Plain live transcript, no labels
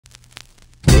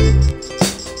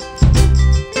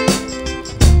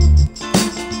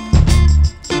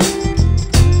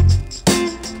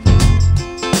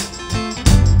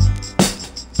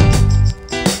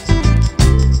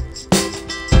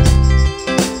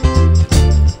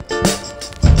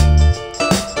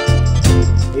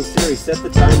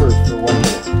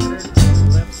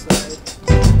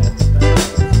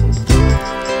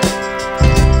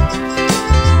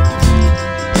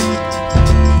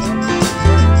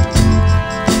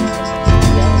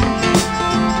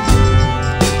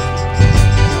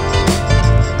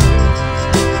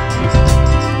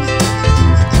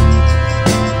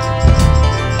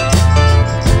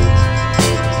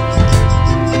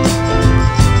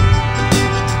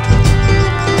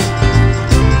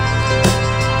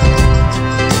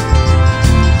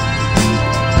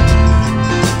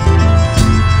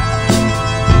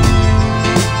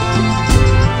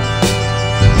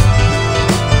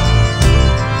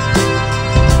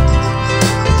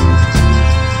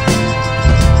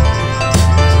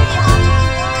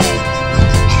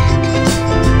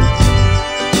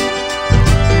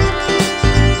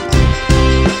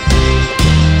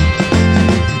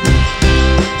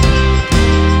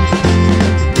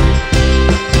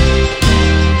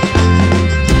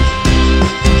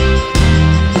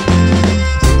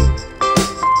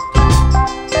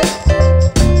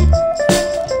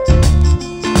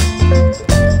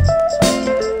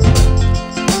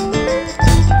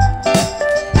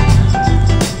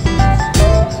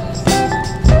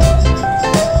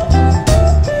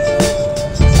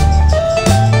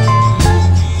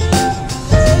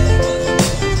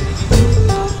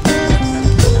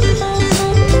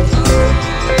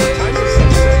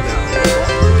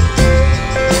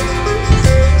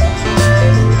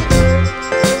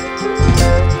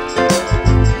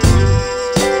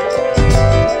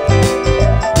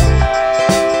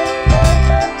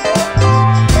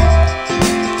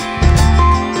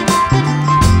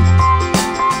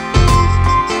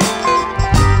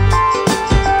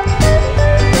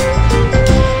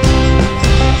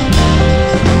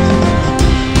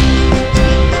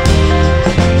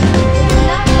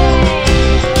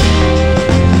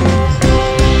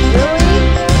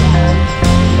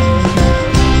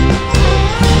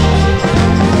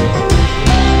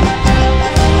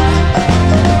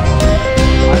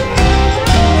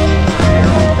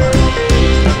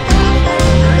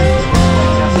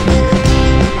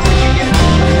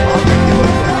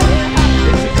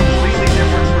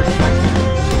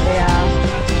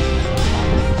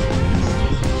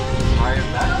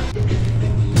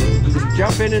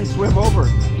in and swim over.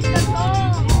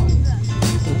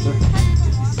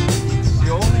 The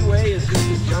only way is just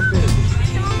to jump in.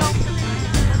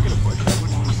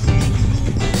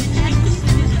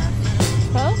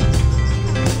 Huh?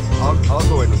 I'll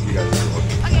go in with you guys.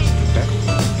 Okay.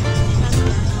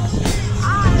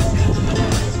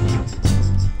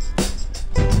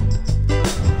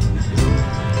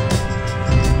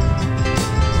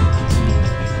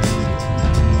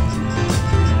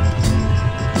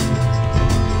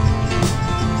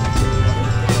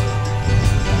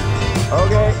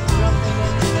 Okay.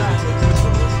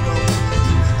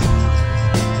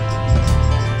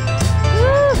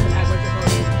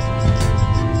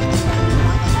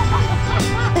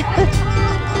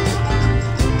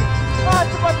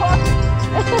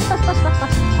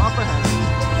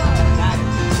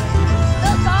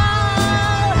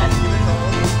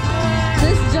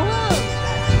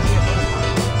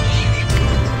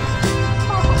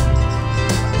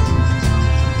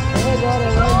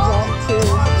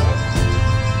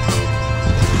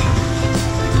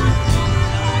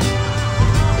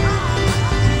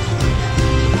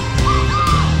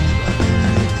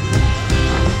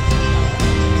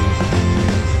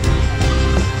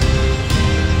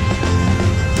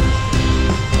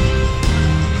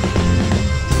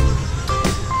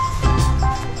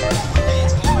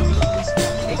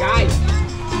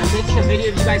 Video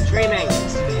of you guys dreaming.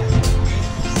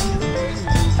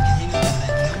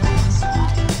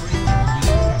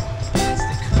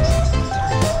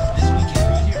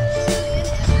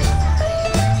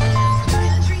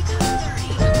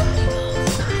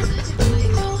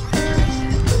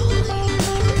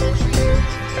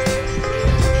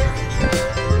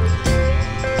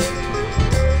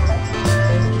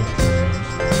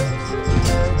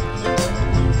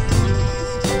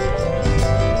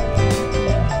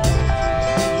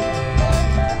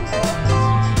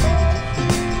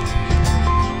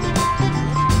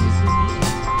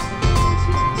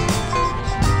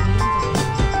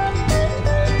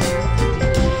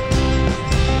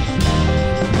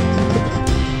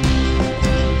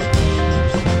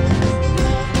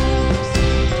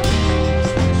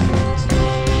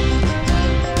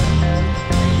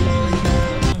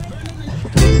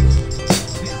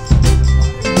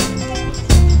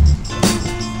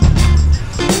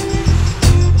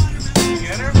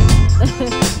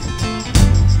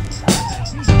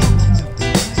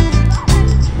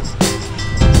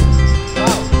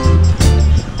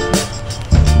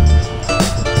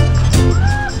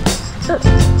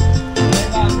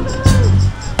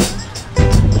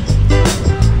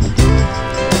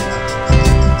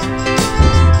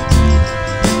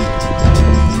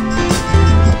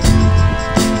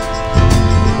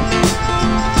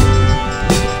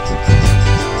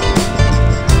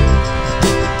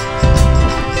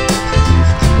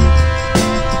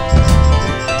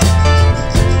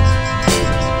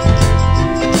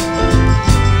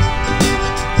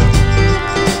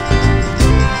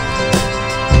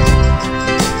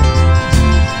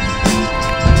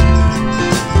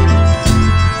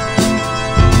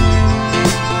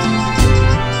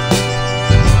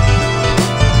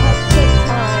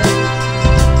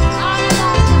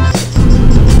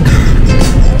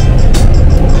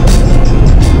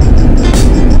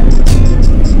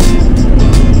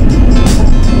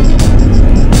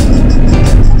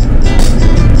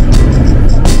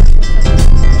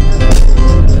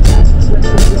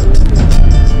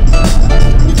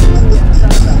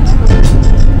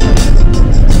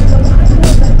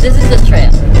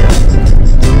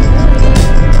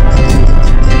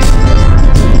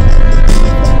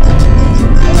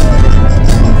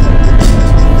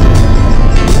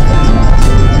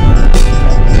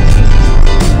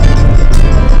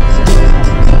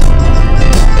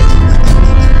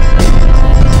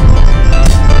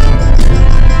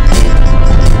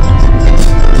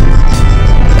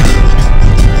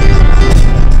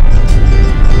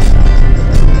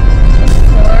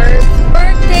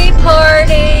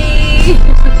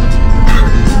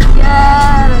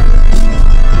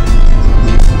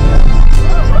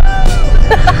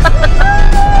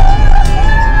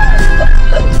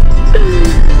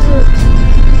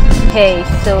 Okay,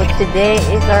 so today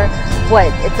is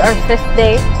it's our 5th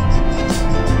day,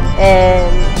 and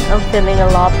I'm feeling a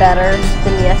lot better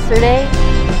than yesterday,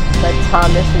 but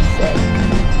Thomas is sick.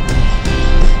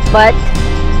 But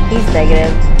he's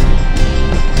negative.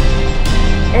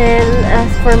 And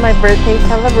as for my birthday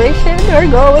celebration,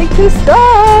 we're going to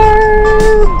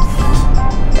Starbucks.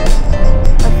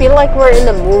 I feel like we're in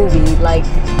a movie, like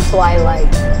Twilight.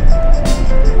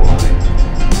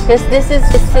 Because this is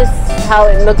how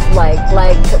it looks like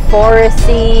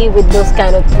foresty with those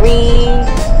kind of trees,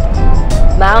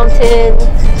 mountains.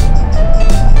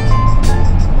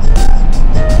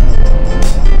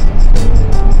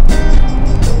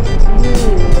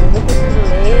 Look at the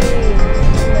lake.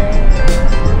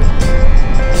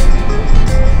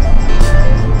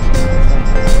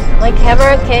 My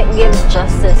camera can't give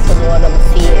justice to what I'm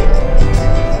seeing.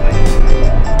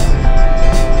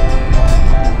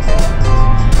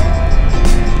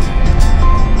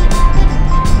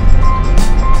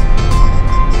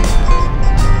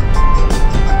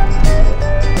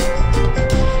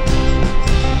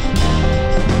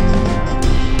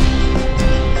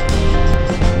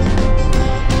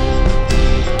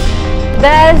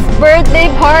 Best birthday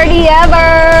party ever!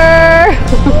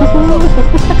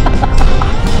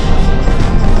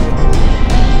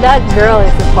 That girl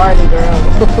is a party girl.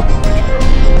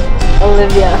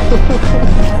 Olivia.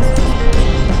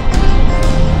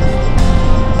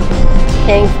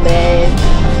 Thanks, babe.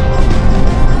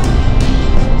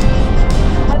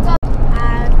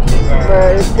 Happy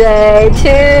birthday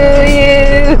to you.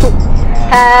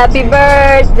 Happy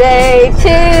birthday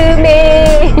to me.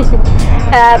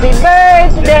 Happy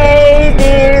birthday,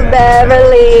 dear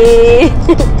Beverly.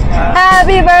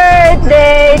 Happy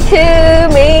birthday to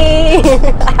me.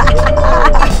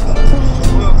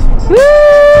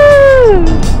 Woo!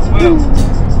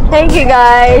 Thank you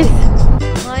guys.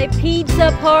 My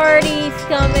pizza party's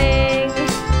coming.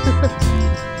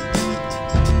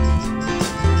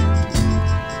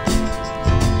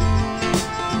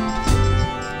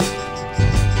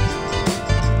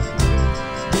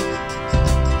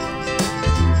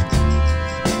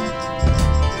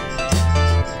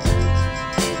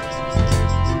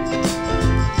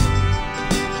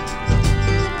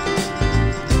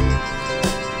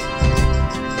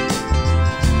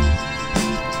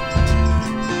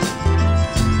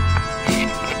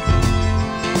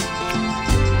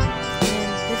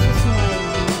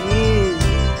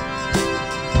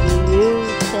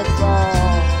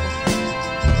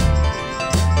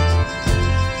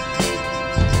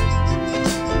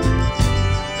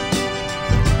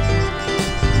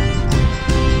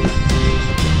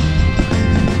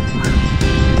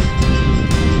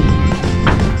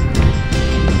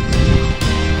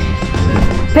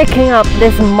 Picking up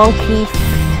this monkey.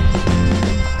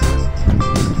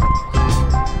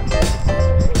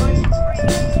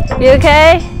 You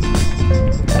okay?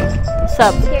 What's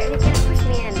up? Here, he's gonna push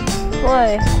me in.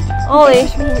 Why? Ollie.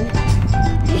 Push me in.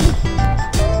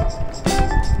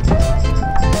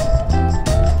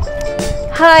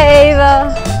 Hi, Ava.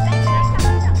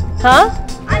 Huh?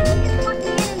 I'm just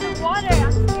pushing in the water.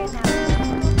 I'm scared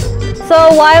now. So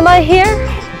why am I here?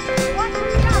 What?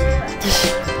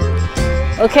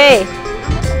 Okay.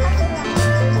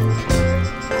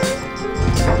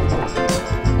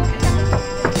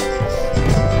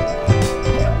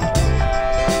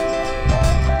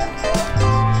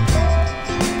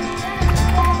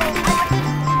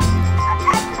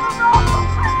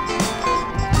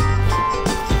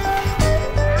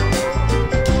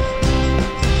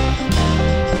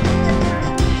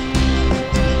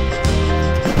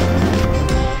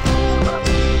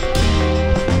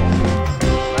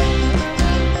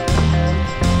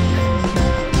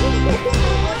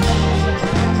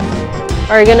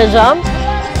 Are you gonna jump?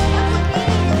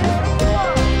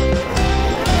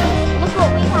 Look what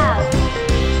we have.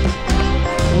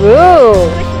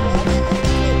 Woo!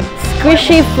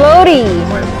 Squishy floaty.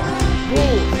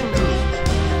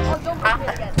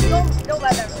 Don't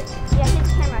let them. Yeah, hit the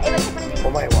camera. Ava, take one of these. お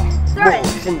前はThrow it. もう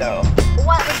死んだよ。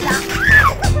 What was that?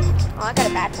 Oh, I got a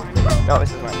bad one. No,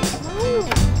 this is mine.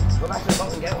 Well, that's the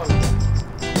button. Get one.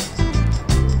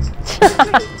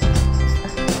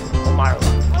 お前は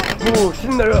もう死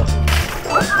んだよ。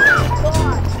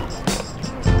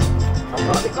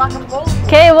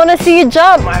 Okay, I wanna see you お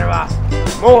jump. 前は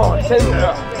もう死んだ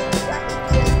よ。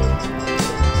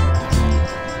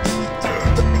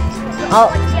 Oh,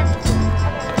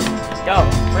 Go.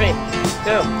 3,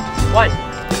 2, 1.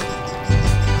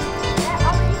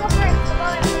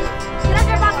 Can I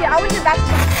drive off here? I want you back.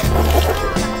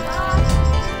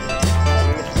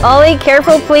 Ollie,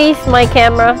 careful please, my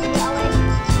camera.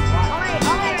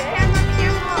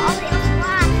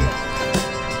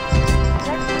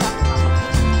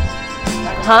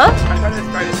 Huh? I'm trying to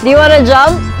start it. Do you wanna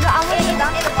jump?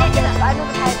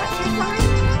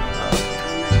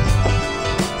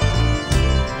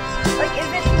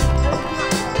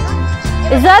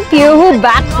 Is that you who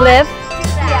backflip?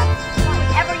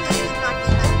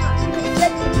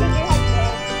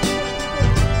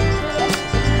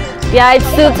 Yeah, it's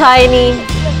too tiny.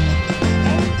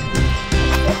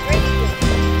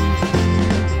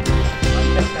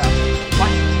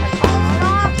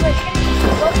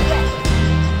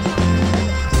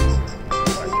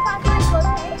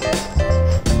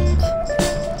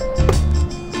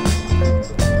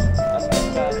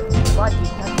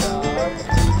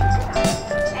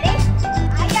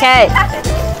 Okay.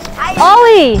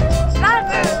 Ollie!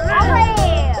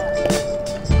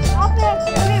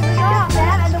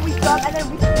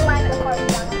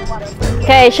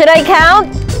 Okay, should I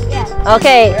count? Yeah.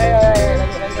 Okay.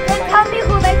 Then tell me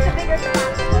who makes the bigger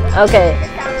splash. Okay.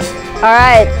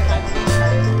 Alright.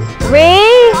 3,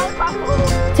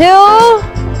 2,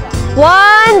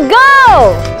 1,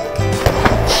 go!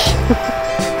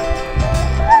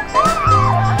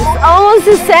 It's almost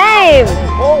the same.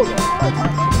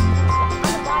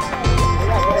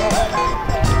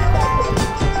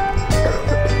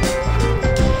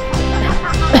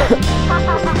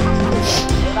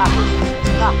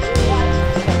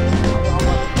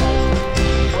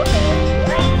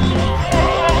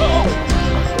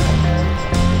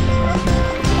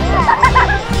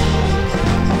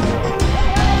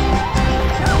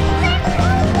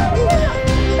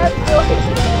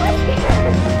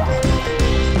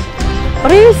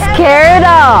 What are you scared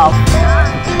of?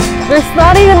 There's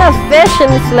not even a fish in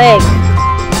this lake.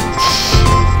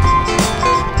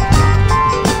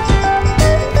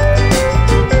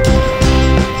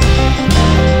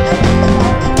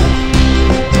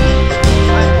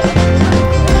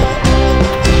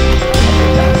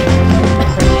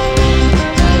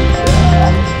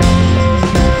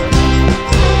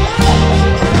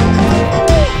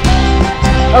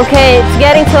 Okay, it's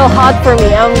getting so hot for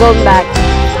me. I'm going back.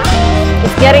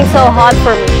 It's getting so hot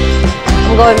for me.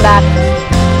 I'm going back.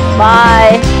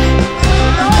 Bye.